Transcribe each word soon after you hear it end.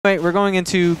Anyway, we're going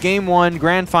into Game 1,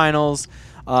 Grand Finals.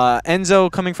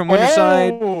 Enzo coming from winner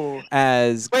side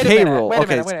as K-Rool.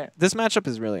 Okay, this matchup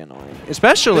is really annoying.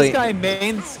 Especially... This guy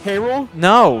mains K-Rool?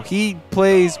 No, he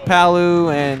plays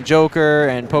Palu and Joker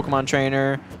and Pokemon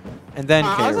Trainer, and then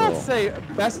K-Rool. I was about to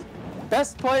say,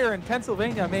 best player in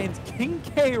Pennsylvania mains King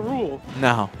K-Rool.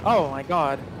 No. Oh my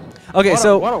god. Okay,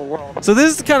 what a world. So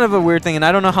this is kind of a weird thing, and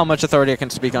I don't know how much authority I can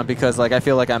speak on because, like, I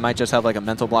feel like I might just have like a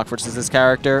mental block versus this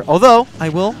character. Although I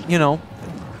will, you know,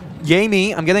 yay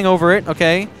me, I'm getting over it,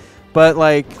 okay. But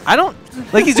like, I don't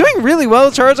like he's doing really well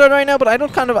with Charizard right now, but I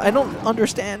don't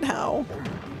understand how.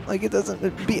 Like, it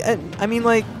doesn't be. I mean,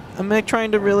 like, I'm like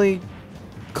trying to really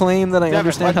claim that I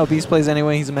understand how Beast plays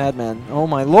anyway. He's a madman. Oh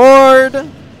my lord!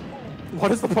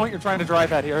 What is the point you're trying to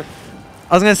drive at here?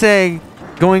 I was gonna say,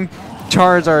 going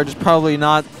Charizard is probably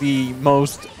not the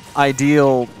most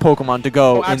ideal Pokemon to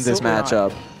go in this matchup.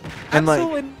 Not. And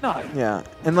absolutely like, not. Yeah,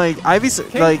 and like Ivy's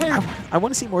like, I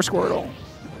want to see more Squirtle.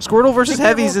 Squirtle versus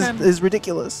Heavies is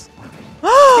ridiculous.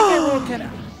 Rool can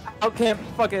outcamp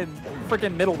fucking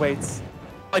freaking middleweights.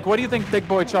 Like, what do you think Big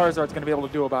Boy Charizard's gonna be able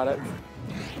to do about it?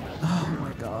 Oh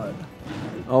my god.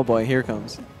 Oh boy, here it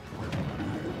comes.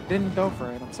 Didn't go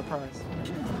for it. I'm surprised.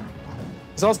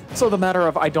 It's also the matter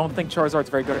of I don't think Charizard's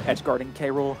very good at edge guarding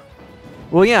K-Rool.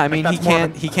 Well, yeah, I mean he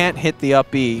can't hit the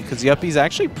up B because the up B is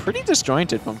actually pretty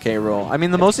disjointed from K-Rool. I mean,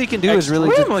 the most he can do is really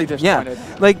disjointed. Yeah,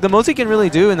 like the most he can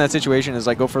really do in that situation is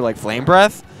like go for like Flame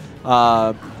Breath,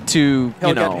 to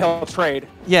he'll trade.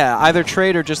 Yeah, either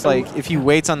trade or just like if he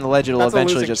waits on the ledge, it'll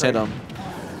eventually just hit him.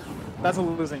 That's a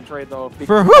losing trade though.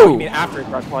 For who? I mean, after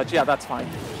Breath Pledge, yeah, that's fine.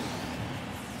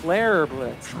 Flare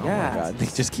Blitz, oh yeah. Oh my god, they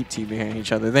just keep teaming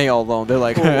each other. They all alone. They're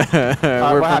like, we're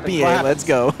from BA, let's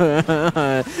go.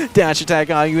 Dash attack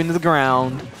on you into the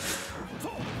ground.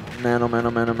 Man, oh man,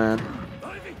 oh man, oh man.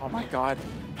 Oh my god.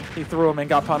 He threw him and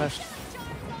got punished.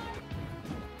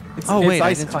 It's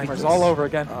Ice Climbers all over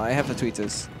again. I have to tweet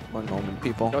this. One moment,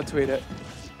 people. Don't tweet it.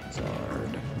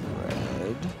 Zard,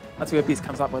 red. Let's see what Beast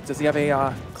comes up with. Does he have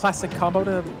a classic combo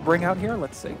to bring out here?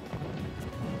 Let's see.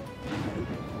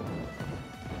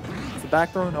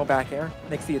 Back throw, no back air.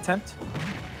 Makes the attempt.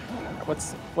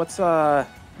 What's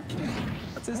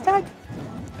his tag?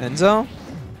 Enzo?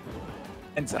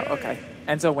 Enzo, okay.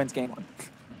 Enzo wins game 1.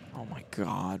 Oh my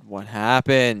god, what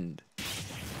happened?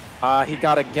 He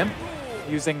got a Gimp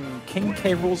using King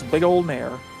K-Rool's big old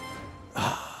mare.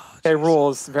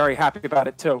 K-Rool is very happy about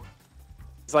it too.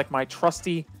 He's like my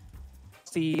trusty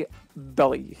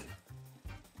belly.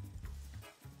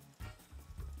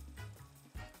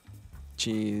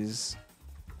 Jeez.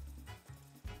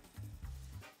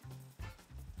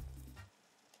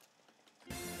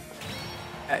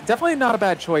 Definitely not a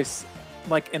bad choice,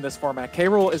 like, in this format.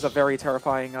 K-Rool is a very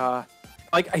terrifying,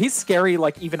 like, he's scary,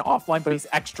 like, even offline, but he's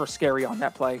extra scary on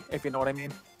net play, if you know what I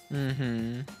mean.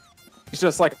 Mm-hmm. He's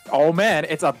just like, oh man,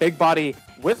 it's a big body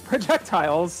with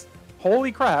projectiles.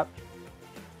 Holy crap.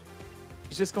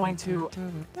 He's just going to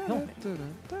kill me.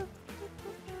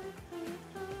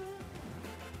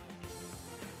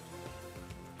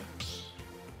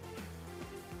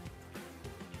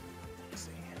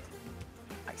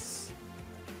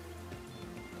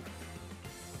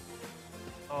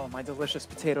 Oh, my delicious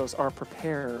potatoes are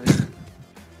prepared.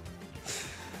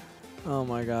 Oh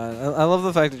my god. I love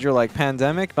the fact that you're like,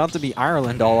 pandemic? About to be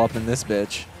Ireland all up in this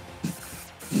bitch.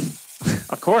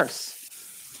 Of course.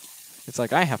 It's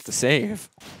like, I have to save.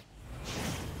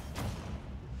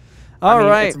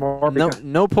 Alright.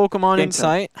 No Pokemon in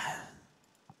sight,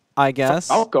 I guess.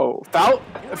 Falco?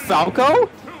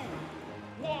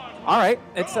 Alright.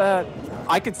 It's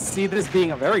I could see this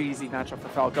being a very easy matchup for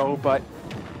Falco, but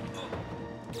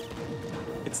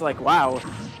it's like, wow.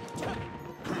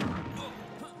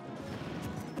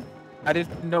 I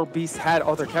didn't know Beast had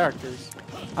other characters.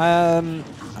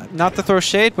 Not to throw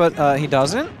shade, but he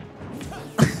doesn't.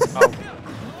 Oh.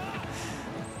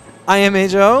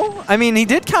 IMHO? I mean, he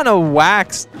did kind of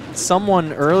wax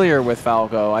someone earlier with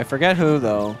Falco. I forget who,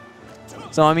 though.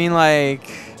 So, I mean,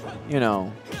 like, you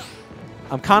know,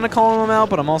 I'm kind of calling him out,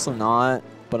 but I'm also not.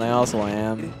 But I also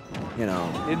am, you know.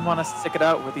 Didn't want to stick it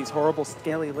out with these horrible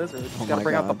scaly lizards. Oh, gotta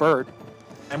bring out the bird.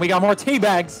 And we got more tea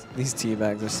bags. These tea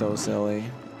bags are so silly.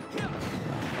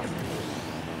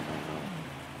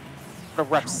 What a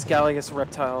rapscallious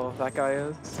reptile that guy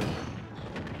is.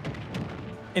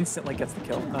 Instantly gets the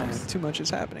kill. Nice. Too much is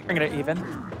happening. Bringing it even.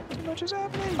 Too much is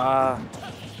happening.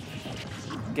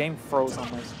 Game froze on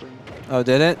my screen. Oh,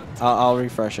 did it? I'll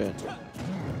refresh it.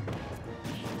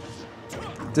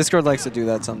 Discord likes to do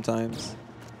that sometimes.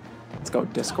 Let's go,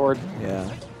 Discord. Yeah.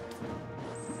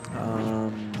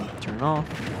 Turn off.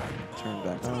 Turn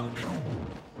back on.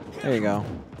 There you go.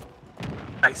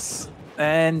 Nice.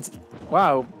 And,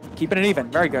 wow, keeping it even.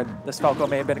 Very good. This Falco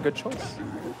may have been a good choice.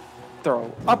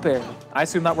 Throw. Up air. I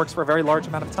assume that works for a very large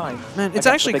amount of time. Man, it's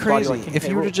actually crazy. Like if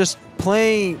you were to just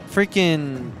play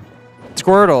freaking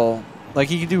Squirtle, like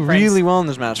he could do really well in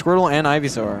this match. Squirtle and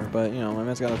Ivysaur. But, you know, my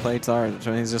man's got to play Zard.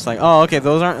 So he's just like, oh, okay,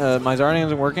 those aren't, my Zardian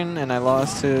isn't working and I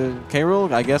lost to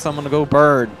K-Rool. I guess I'm going to go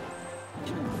Bird.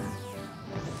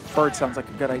 Bird sounds like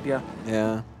a good idea.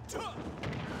 Yeah.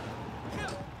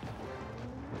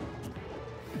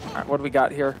 All right, what do we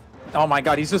got here? Oh my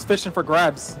god, he's just fishing for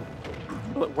grabs.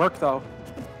 Will it work though?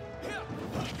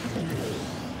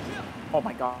 Oh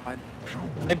my god.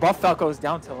 They buff Falco's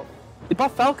down tilt. They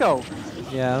buff Falco!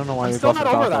 Yeah, I don't know why we buffed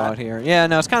Falco out here. Yeah,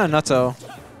 no, it's kind of nutso.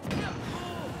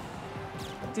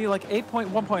 See, like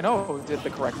 8.1.0 did the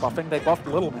correct buffing. They buffed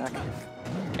Little Mac,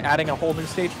 adding a whole new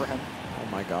stage for him. Oh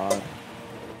my god.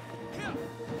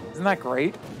 Isn't that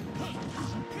great?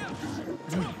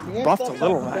 Buffed a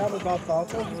Little Mac.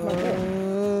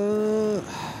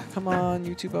 Come on,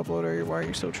 YouTube uploader. Why are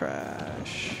you so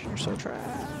trash? You're so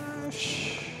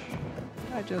trash.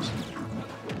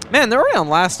 Man, they're already on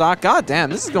last stock. God damn,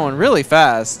 this is going really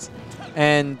fast.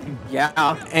 And yeah.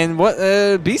 And what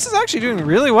Beast is actually doing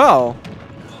really well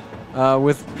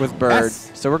with Bird.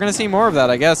 Yes. So we're gonna see more of that,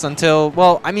 I guess, until,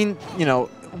 well, I mean, you know,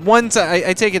 once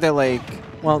I take it that, like,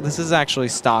 well, this is actually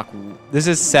stock. This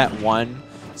is set 1.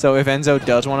 So if Enzo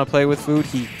does want to play with food,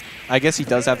 I guess he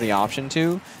does have the option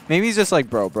to. Maybe he's just like,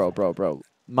 bro.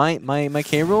 My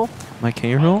K-Rool? My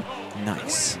K-Rool?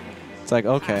 Nice. It's like,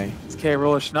 okay. It's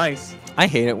K-Roolish nice. I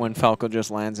hate it when Falco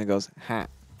just lands and goes, ha.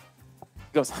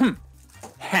 He goes,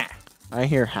 ha. I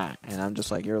hear ha, and I'm just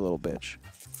like, you're a little bitch.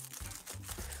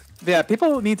 Yeah,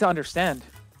 people need to understand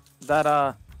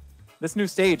that this new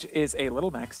stage is a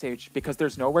Little Mac stage because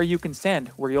there's nowhere you can stand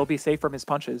where you'll be safe from his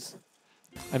punches.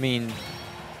 I mean,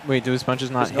 wait, do his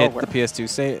punches not hit the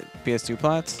PS2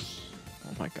 plats?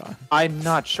 Oh my god. I'm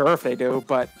not sure if they do,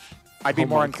 but I'd be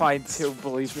more inclined to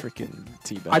believe. Freaking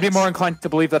T-Bags. I'd be more inclined to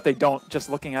believe that they don't, just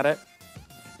looking at it.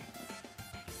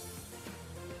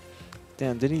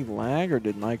 Damn, did he lag or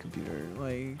did my computer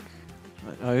like?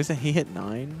 Oh, he hit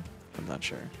 9? I'm not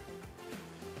sure.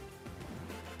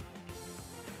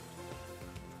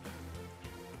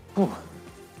 Whew.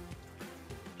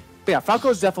 But yeah, Falco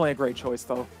is definitely a great choice,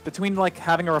 though. Between, like,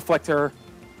 having a reflector...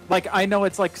 Like, I know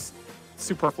it's, like,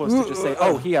 superfluous to just say,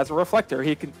 oh, he has a reflector.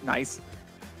 He can... Nice.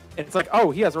 It's like,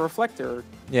 oh, he has a reflector.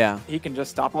 Yeah. He can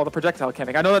just stop all the projectile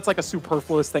camping. I know that's, like, a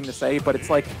superfluous thing to say, but it's,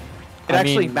 like... It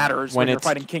actually matters when you're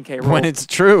fighting King K. Rool. When it's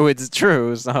true, it's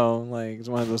true. So, like, it's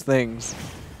one of those things.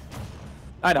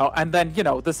 I know. And then, you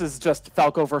know, this is just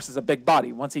Falco versus a big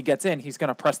body. Once he gets in, he's going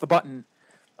to press the button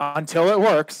until it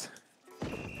works.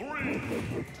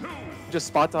 Just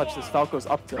spot dodge this Falco's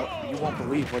up tilt. You won't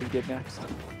believe what he did next.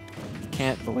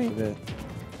 Can't believe it.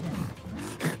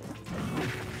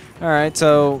 All right,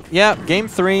 so yeah, game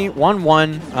 3,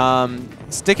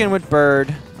 1-1. Sticking with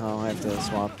Bird. Oh, I have to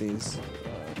swap these.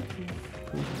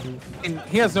 And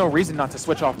he has no reason not to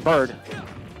switch off Bird.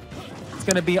 It's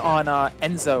going to be on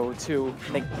Enzo to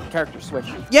make the character switch.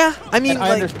 Yeah, I mean,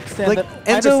 I understand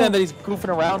that he's goofing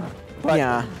around. But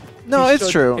yeah. No, it's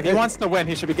true. If he wants to win,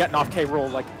 he should be getting off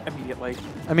K-Rool like immediately.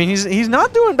 I mean, he's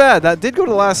not doing bad. That did go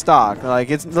to last stock. Like,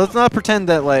 let's not pretend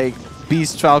that like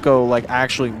Beast Falco like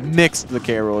actually mixed the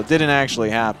K-Rool. It didn't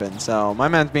actually happen. So my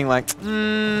man's being like,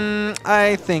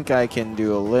 I think I can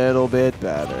do a little bit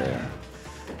better.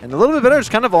 And a little bit better is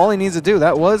kind of all he needs to do.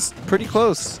 That was pretty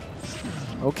close.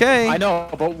 Okay. I know,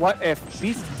 but what if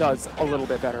Beast does a little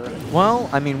bit better? Well,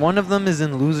 I mean, one of them is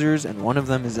in losers and one of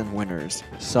them is in winners.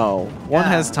 So one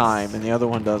has time and the other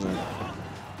one doesn't.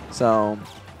 So,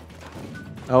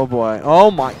 oh boy, oh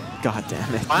my, god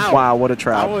damn it! Wow, what a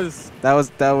trap! That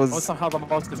was somehow the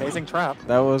most amazing trap.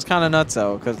 That was kind of nuts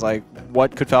though, because like,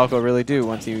 what could Falco really do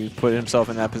once he put himself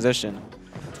in that position?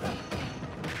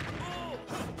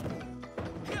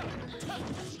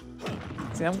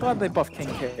 See, I'm glad they buffed King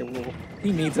K. Rool.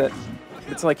 He needs it.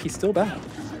 It's like he's still bad.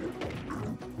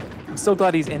 I'm still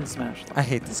glad he's in Smash. I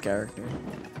hate this character.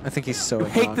 I think he's so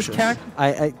obnoxious. You hate this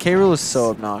character? K. Rool is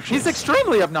so obnoxious. He's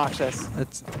extremely obnoxious.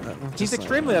 He's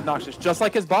extremely obnoxious, just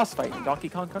like his boss fight in Donkey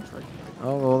Kong Country.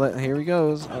 Oh, well, here he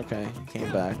goes. Okay, he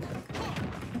came back.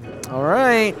 All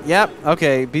right. Yep.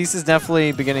 Okay, Beast is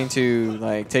definitely beginning to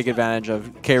like take advantage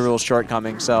of K. Rool's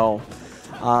shortcomings. So,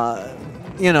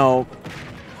 you know,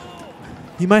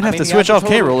 he might have to switch off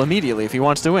K. Rool immediately if he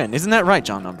wants to win. Isn't that right,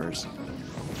 John Numbers?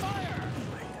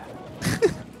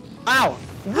 Ow!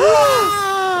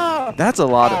 That's a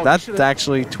lot. That's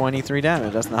actually 23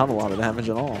 damage. That's not a lot of damage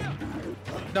at all.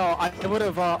 No, I would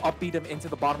have upbeat him into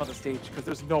the bottom of the stage because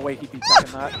there's no way he'd be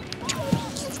taking that.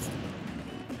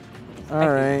 All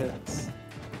right.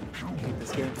 I hate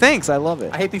this game. Thanks, I love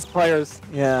it. I hate these players.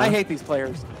 Yeah. I hate these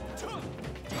players.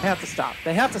 They have to stop.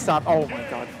 They have to stop. Oh my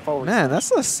god. Forward. Man, that's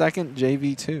the second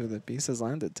JV2 that Beast has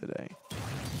landed today.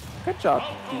 Good job,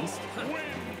 Beast.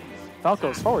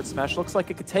 Falco's forward smash looks like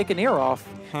it could take an ear off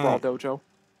Raw Dojo.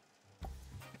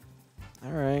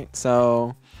 All right,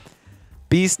 so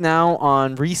Beast now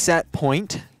on reset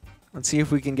point. Let's see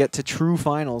if we can get to true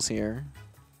finals here.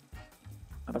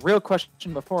 Now, the real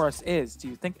question before us is, do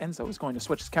you think Enzo is going to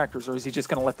switch his characters, or is he just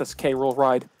going to let this K Rool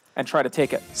ride and try to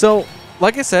take it? So,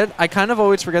 like I said, I kind of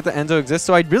always forget that Enzo exists,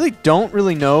 so I really don't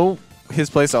know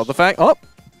his playstyle. The fact... Oh!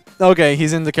 Okay,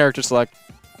 he's in the character select.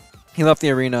 He left the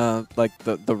arena, like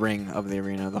the ring of the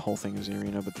arena. The whole thing is the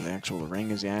arena, but the actual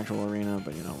ring is the actual arena.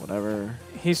 But you know, whatever.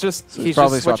 He's just So he's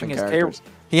probably just switching swapping his characters.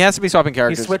 He has to be swapping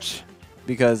characters.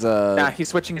 Because he's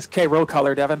switching his K Rool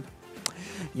color, Devin.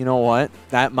 You know what?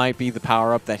 That might be the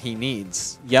power up that he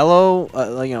needs. Yellow,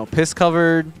 you know, piss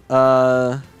covered. K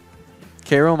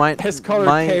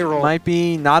Rool might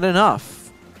be not enough.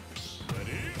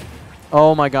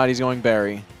 Oh my God, he's going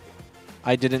Barry.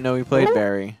 I didn't know he played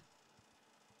Barry.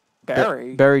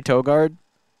 Barry? Barry Togard?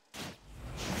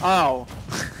 Oh.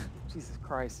 Jesus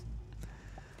Christ.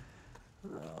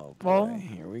 Oh boy, Well,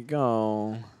 here we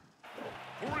go.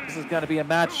 This is going to be a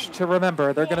match to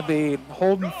remember. They're going to be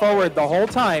holding forward the whole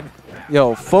time.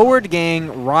 Yo, forward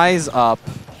gang, rise up.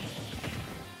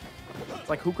 It's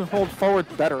like, who can hold forward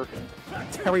better?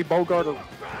 Terry Bogard or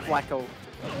Falco?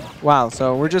 Wow,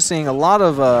 so we're just seeing a lot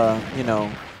of, you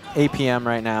know, APM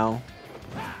right now.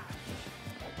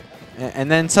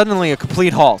 And then suddenly a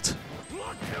complete halt.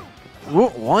 Ooh,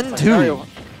 1-2.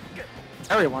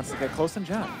 Terry wants to get close and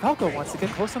jab. Falco wants to get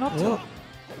close and up to him.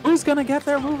 Who's going to get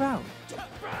their move out?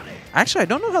 Actually, I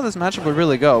don't know how this matchup would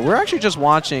really go. We're actually just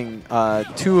watching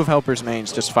two of Helper's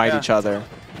mains just fight each other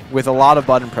with a lot of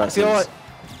button presses.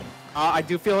 I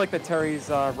do feel like that Terry's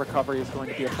recovery is going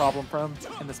to be a problem for him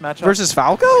in this matchup. Versus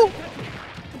Falco?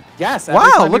 Yes.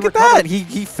 Wow, look at that.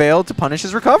 He failed to punish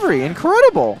his recovery.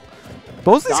 Incredible.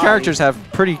 Both these characters have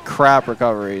pretty crap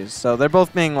recoveries. So they're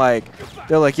both being like,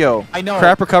 yo, I know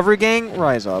crap recovery gang,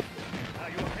 rise up.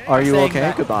 Are you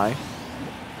okay? Goodbye.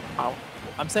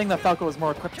 I'm saying that Falco is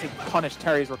more equipped to punish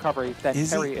Terry's recovery than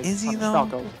Terry is to punish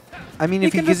Falco. I mean,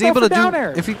 if he's able to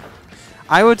do,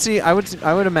 I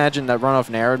would imagine that runoff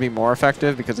nair would be more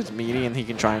effective because it's meaty and he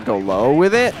can try and go low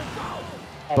with it.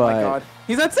 Oh my God,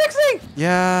 he's at 60.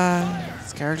 Yeah,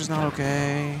 this character's not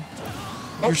okay.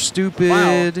 You're stupid.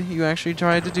 Wow. You actually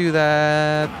tried to do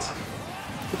that.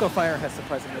 Falco Fire has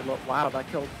surprisingly low. Wow, that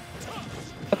killed.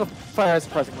 Falco Fire has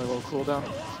surprisingly low cooldown.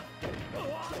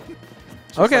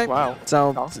 Okay, like, wow.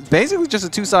 So it's basically just a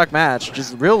two-stock match,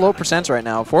 just real low percents right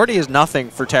now. 40 is nothing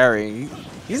for Terry.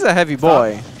 He's a heavy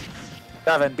boy.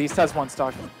 Devin, Beast has one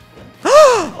stock.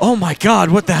 Oh my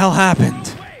God, what the hell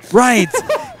happened? Right.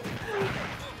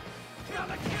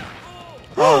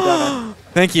 Oh, Devin.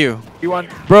 Thank you.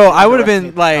 Bro, I would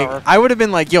have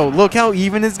been like, yo, look how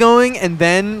even it's going, and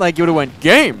then like you would have went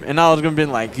game, and I was gonna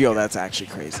been like, yo, that's actually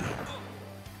crazy.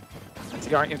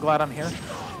 So aren't you glad I'm here?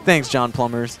 Thanks, John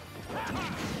Plumbers.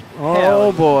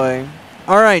 Oh boy.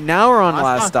 All right, now we're on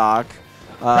last stock.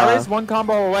 Terry's one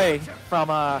combo away from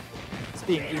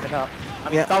being even up. I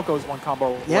mean, Falco's one combo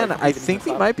away. Yeah, and I think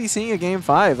we might be seeing a game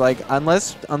 5. Like,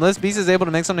 unless Beast is able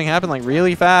to make something happen like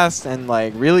really fast and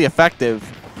like really effective.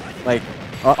 Like,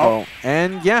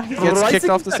 and yeah, he gets kicked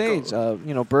off the stage.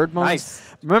 You know, bird bones.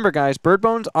 Nice. Remember, guys, bird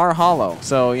bones are hollow,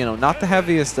 so you know, not the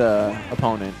heaviest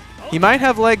opponent. He might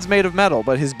have legs made of metal,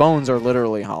 but his bones are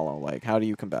literally hollow. Like, how do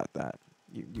you combat that?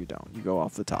 You don't. You go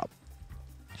off the top.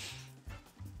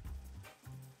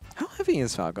 How heavy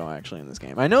is Falco actually in this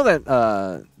game? I know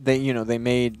that they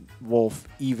made Wolf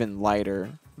even lighter.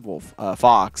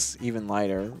 Fox even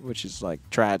lighter, which is like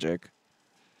tragic.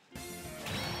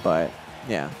 But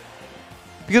yeah,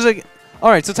 because like, all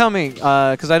right. So tell me,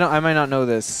 because I might not know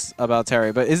this about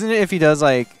Terry, but isn't it if he does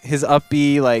like his up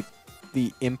B like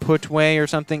the input way or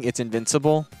something, it's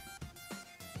invincible?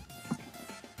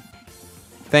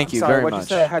 Thank you very much. What'd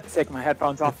you say? I had to take my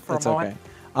headphones off for a moment.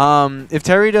 Okay. If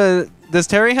Terry does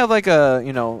Terry have like a,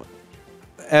 you know,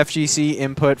 FGC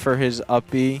input for his up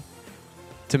B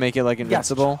to make it like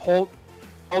invincible? Yes,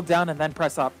 hold down and then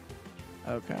press up.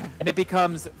 Okay. And it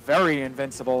becomes very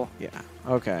invincible. Yeah.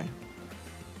 Okay.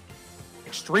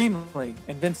 Extremely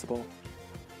invincible.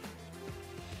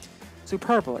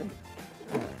 Superbly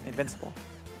invincible.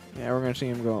 Yeah, we're gonna see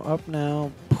him go up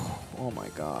now. Oh my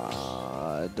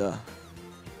God.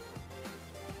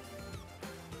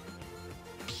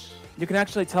 You can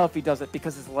actually tell if he does it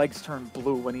because his legs turn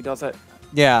blue when he does it.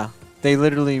 Yeah, they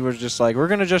literally were just like, we're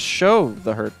gonna just show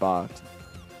the hurt box,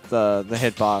 the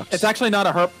hit box. It's actually not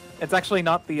a hurt. It's actually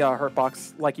not the hurt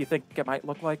box like you think it might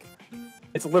look like.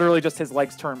 It's literally just his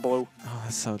legs turn blue. Oh,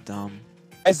 that's so dumb.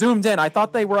 I zoomed in. I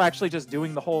thought they were actually just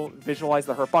doing the whole visualize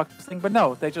the hurt box thing, but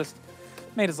no, they just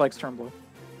made his legs turn blue.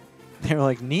 They were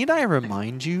like, need I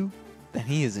remind you that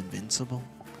he is invincible?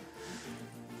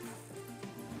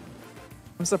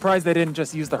 I'm surprised they didn't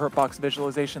just use the hurt box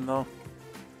visualization though.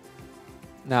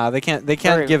 Nah, they can't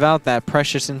give out that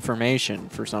precious information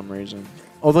for some reason.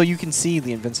 Although you can see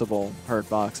the invincible hurt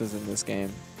boxes in this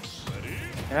game.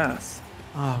 Yes.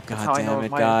 Oh, god damn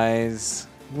it, guys.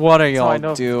 What are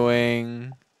y'all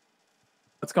doing?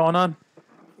 What's going on?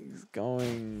 He's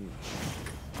going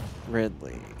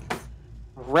Ridley.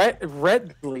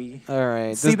 Redley. All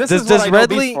right. See, this is what I know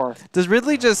Beast for. Does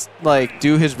Ridley just like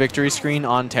do his victory screen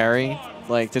on Terry?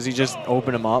 Like, does he just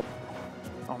open him up?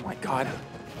 Oh my god.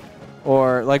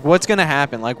 Or like, what's gonna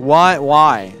happen? Like,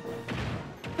 why?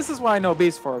 This is what I know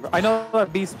Beast for. I know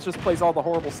that Beast just plays all the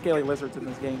horrible scaly lizards in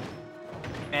this game,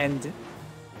 and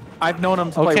I've known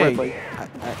him to play Ridley.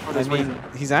 I mean,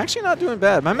 he's actually not doing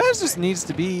bad. My man just needs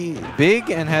to be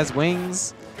big and has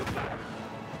wings.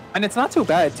 And it's not too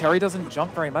bad. Terry doesn't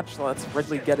jump very much, so let's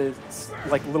Ridley get his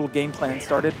like little game plan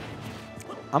started.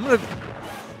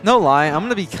 No lie, I'm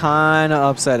gonna be kind of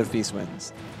upset if Beast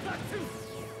wins.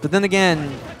 But then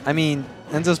again, I mean,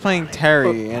 Enzo's playing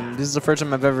Terry, and this is the first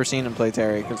time I've ever seen him play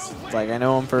Terry, because like I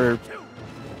know him for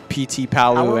PT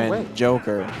Palu and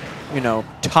Joker, you know,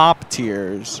 top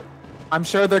tiers. I'm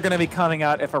sure they're gonna be coming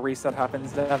out if a reset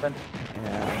happens, Devin.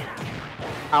 Yeah.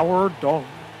 Power dunk.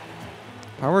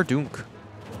 Power dunk.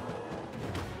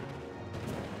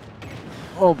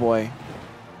 Oh boy.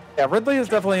 Yeah, Ridley is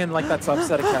definitely in like that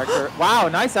subset of character. Wow,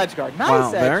 nice edge guard.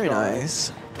 Nice edge very guard.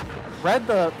 nice. Read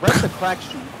the crack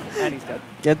sheet, and he's dead.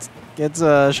 Gets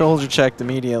shoulder checked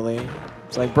immediately.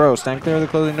 It's like, bro, stand clear of the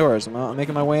closing doors. I'm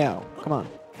making my way out. Come on.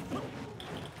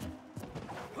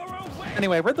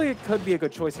 Anyway, Ridley could be a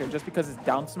good choice here, just because his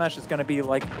down smash is going to be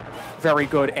like very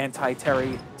good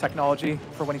anti-Terry technology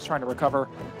for when he's trying to recover.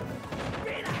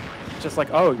 Just like,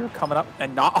 oh, you're coming up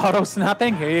and not auto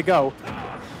snapping. Here you go.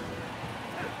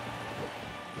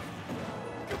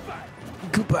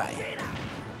 Goodbye.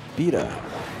 Beta.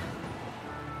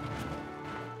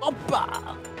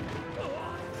 Opa!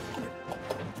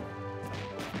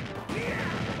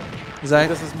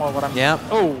 This is more what I'm... Yep.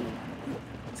 Oh!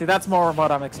 See, that's more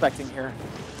what I'm expecting here.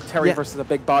 Terry versus a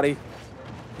big body.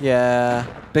 Yeah.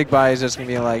 Big body is just going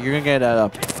to be like, you're going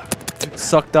to get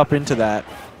sucked up into that.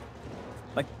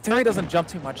 Like, Terry doesn't jump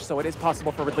too much, so it is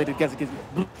possible for Ridley to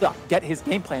get his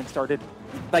game plan started.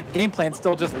 That game plan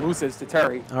still just loses to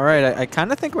Terry. All right, I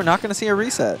kind of think we're not going to see a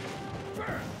reset.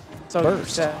 So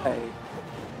first. Say.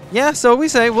 Yeah, so we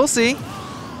say. We'll see.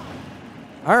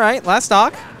 All right, last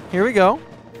stock. Here we go.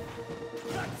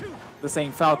 This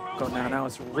ain't Falco now. Now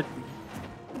it's Ridley.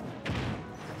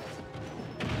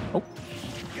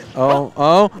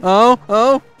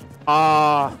 Oh.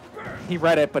 He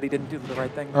read it, but he didn't do the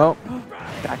right thing. Oh.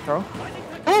 Back throw.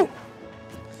 Oh!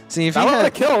 See, if that he would had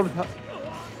have killed.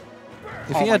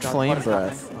 If he had flame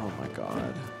breath. Oh my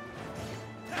god.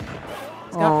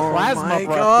 He's got plasma breath.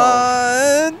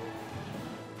 God.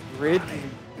 Ridley.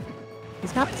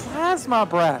 He's got plasma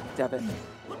breath, Devin.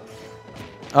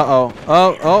 Uh-oh.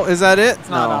 Oh, is that it? It's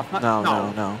not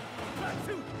enough. No.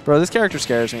 Bro, this character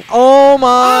scares me. Oh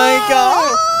my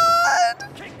god!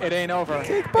 It ain't over.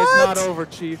 It's not over,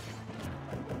 Chief.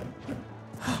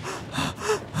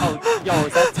 Oh, yo,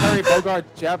 is that Terry Bogard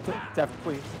jab? Dev,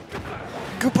 please.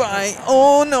 Goodbye.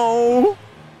 Oh no.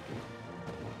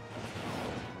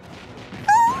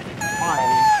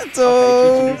 It's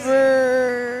over.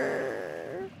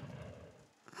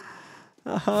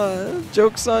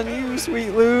 Joke's on you, Sweet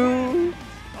Lou.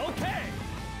 Okay.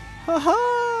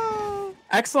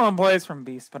 Excellent plays from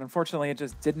Beast, but unfortunately it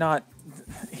just did not.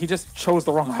 He just chose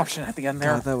the wrong option at the end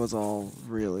there. God, that was all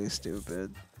really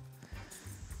stupid.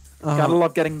 Gotta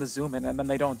love getting the zoom in, and then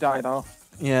they don't die though.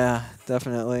 Yeah,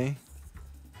 definitely.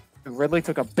 Ridley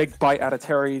took a big bite out of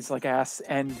Terry's like ass,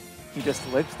 and he just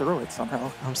lived through it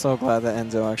somehow. I'm so glad that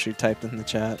Enzo actually typed in the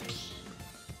chat,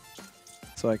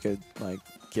 so I could like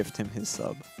gift him his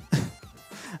sub.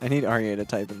 I need Arya to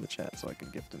type in the chat so I can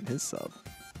gift him his sub.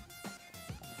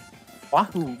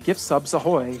 Wahoo! Gift subs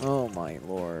ahoy! Oh my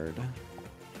lord.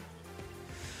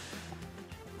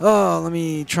 Oh, let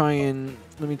me try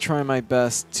my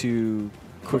best to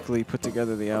quickly put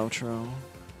together the outro.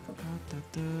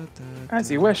 As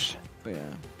you wish. But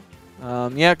yeah.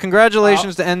 Yeah,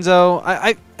 congratulations to Enzo.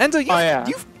 Enzo,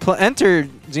 you've entered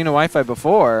XeNOwifi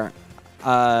before.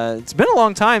 It's been a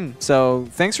long time, so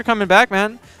thanks for coming back,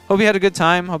 man. Hope you had a good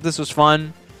time. Hope this was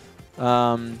fun.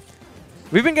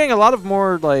 We've been getting a lot of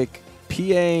more like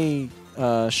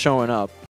PA showing up.